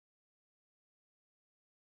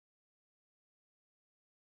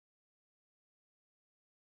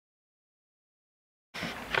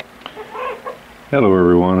Hello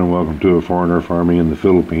everyone, and welcome to A Foreigner Farming in the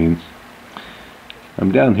Philippines.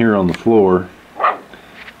 I'm down here on the floor.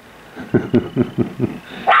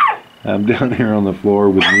 I'm down here on the floor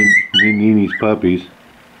with Nini's puppies.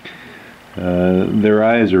 Their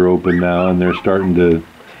eyes are open now and they're starting to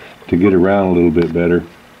get around a little bit better.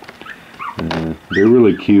 They're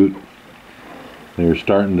really cute. They're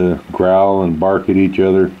starting to growl and bark at each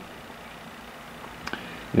other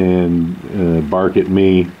and bark at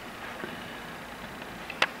me.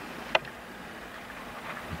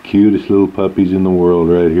 Cutest little puppies in the world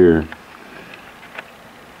right here.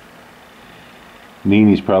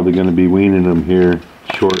 Nini's probably going to be weaning them here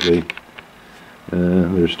shortly.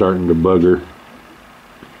 They're starting to bug her.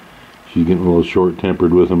 She's getting a little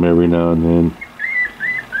short-tempered with them every now and then.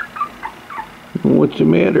 What's the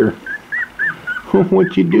matter?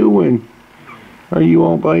 What you doing? Are you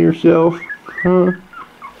all by yourself? Huh?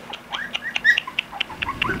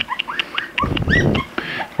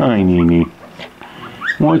 Hi, Nini.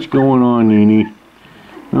 What's going on, Nini?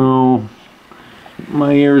 Oh,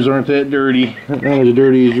 my ears aren't that dirty. Not as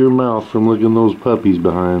dirty as your mouth from licking those puppies'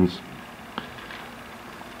 behinds.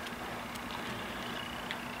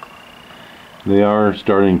 They are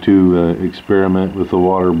starting to experiment with the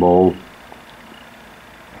water bowl.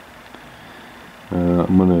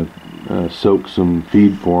 I'm going to soak some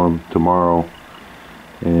feed for them tomorrow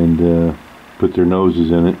and put their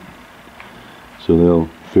noses in it so they'll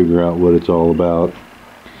figure out what it's all about.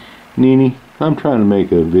 Nini, I'm trying to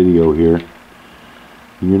make a video here.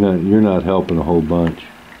 You're not helping a whole bunch.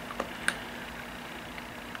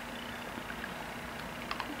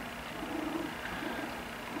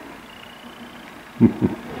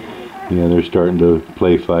 Yeah, they're starting to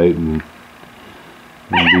play fight and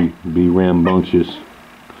be rambunctious.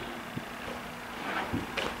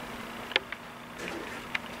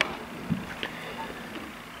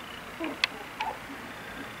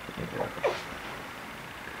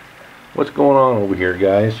 What's going on over here,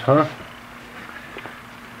 guys, huh?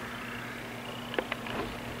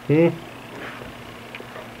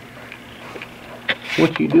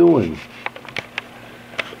 What you doing?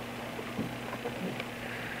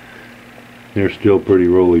 They're still pretty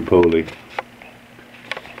roly-poly.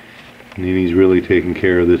 Nini's really taking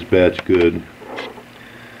care of this batch good.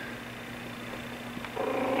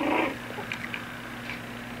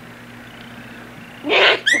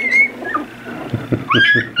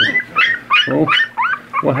 Oh,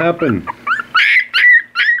 what happened?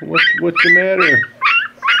 What's the matter?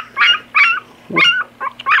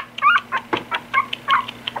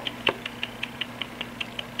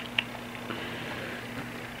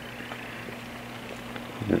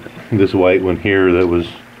 This white one here that was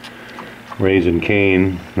raising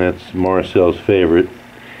Cain, that's Marcel's favorite.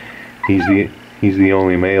 He's the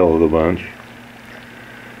only male of the bunch.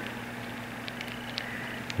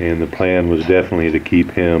 And the plan was definitely to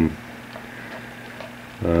keep him.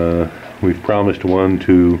 We've promised one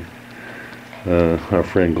to our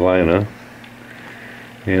friend Glyna,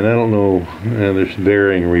 and I don't know, there's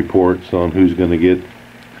varying reports on who's going to get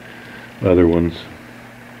other ones.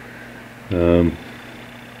 I'm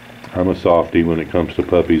a softie when it comes to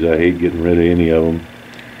puppies. I hate getting rid of any of them.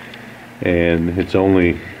 And it's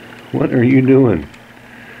only, what are you doing?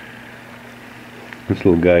 This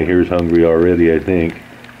little guy here is hungry already, I think.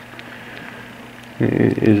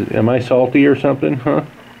 Am I salty or something, huh?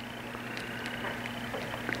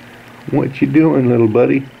 What you doing, little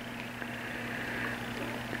buddy?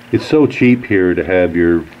 It's so cheap here to have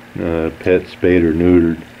your pet spayed or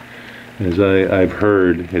neutered. As I've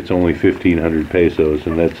heard, it's only 1,500 pesos,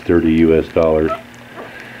 and that's 30 US dollars.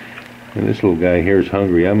 And this little guy here is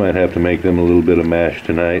hungry. I might have to make them a little bit of mash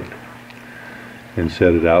tonight and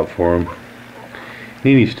set it out for him.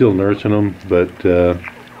 Nini's still nursing them, but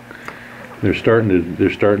they're starting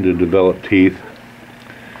to develop teeth.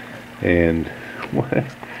 And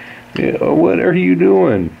what are you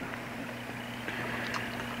doing?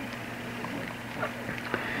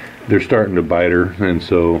 They're starting to bite her, and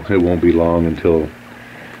so it won't be long until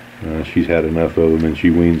she's had enough of them and she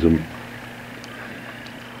weans them.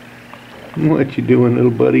 What you doing, little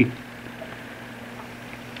buddy?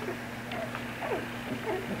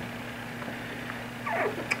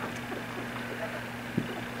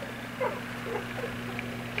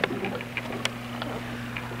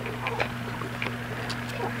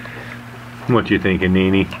 What you thinking,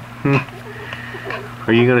 Nini?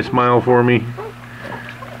 Are you gonna smile for me?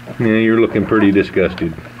 Yeah, you're looking pretty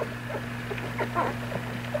disgusted.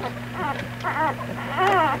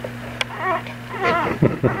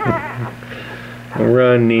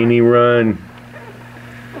 Run, Nini, run.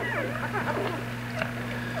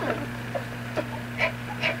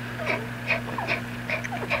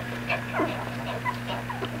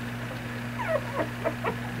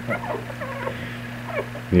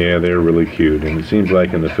 Yeah, they're really cute, and it seems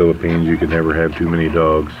like in the Philippines you can never have too many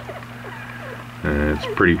dogs. It's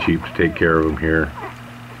pretty cheap to take care of them here.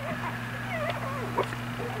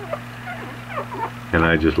 And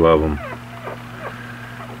I just love them.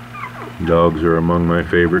 Dogs are among my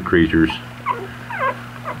favorite creatures.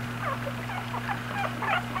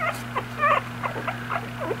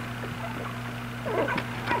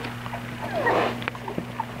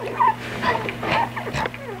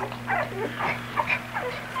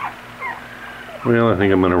 Well, I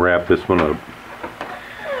think I'm going to wrap this one up.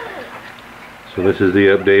 So this is the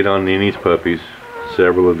update on Nini's puppies.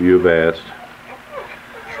 Several of you have asked.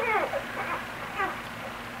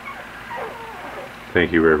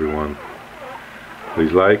 Thank you, everyone.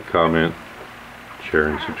 Please like, comment, share,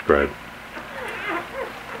 and subscribe.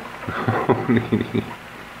 Oh, Nini.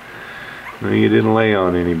 No, you didn't lay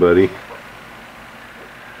on anybody.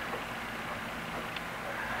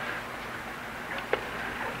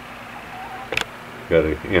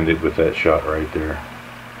 Gotta end it with that shot right there.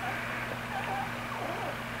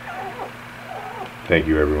 Thank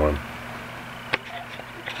you, everyone.